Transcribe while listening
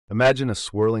Imagine a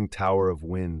swirling tower of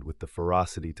wind with the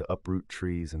ferocity to uproot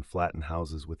trees and flatten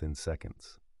houses within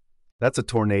seconds. That's a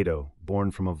tornado,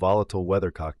 born from a volatile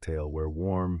weather cocktail where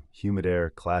warm, humid air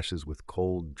clashes with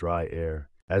cold, dry air.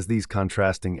 As these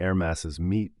contrasting air masses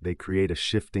meet, they create a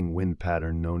shifting wind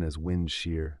pattern known as wind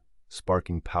shear,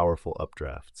 sparking powerful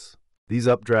updrafts. These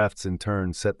updrafts, in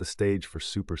turn, set the stage for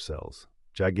supercells,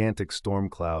 gigantic storm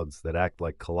clouds that act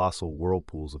like colossal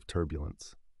whirlpools of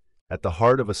turbulence. At the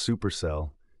heart of a supercell,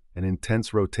 an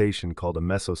intense rotation called a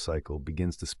mesocycle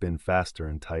begins to spin faster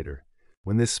and tighter.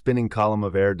 When this spinning column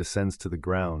of air descends to the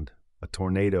ground, a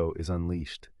tornado is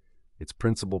unleashed, its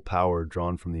principal power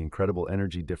drawn from the incredible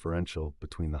energy differential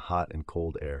between the hot and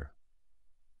cold air.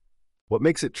 What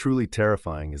makes it truly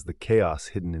terrifying is the chaos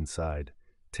hidden inside,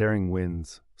 tearing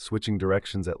winds, switching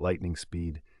directions at lightning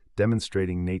speed,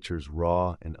 demonstrating nature's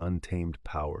raw and untamed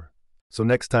power. So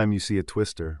next time you see a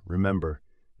twister, remember,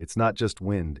 it's not just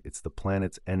wind, it's the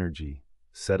planet's energy,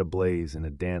 set ablaze in a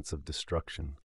dance of destruction.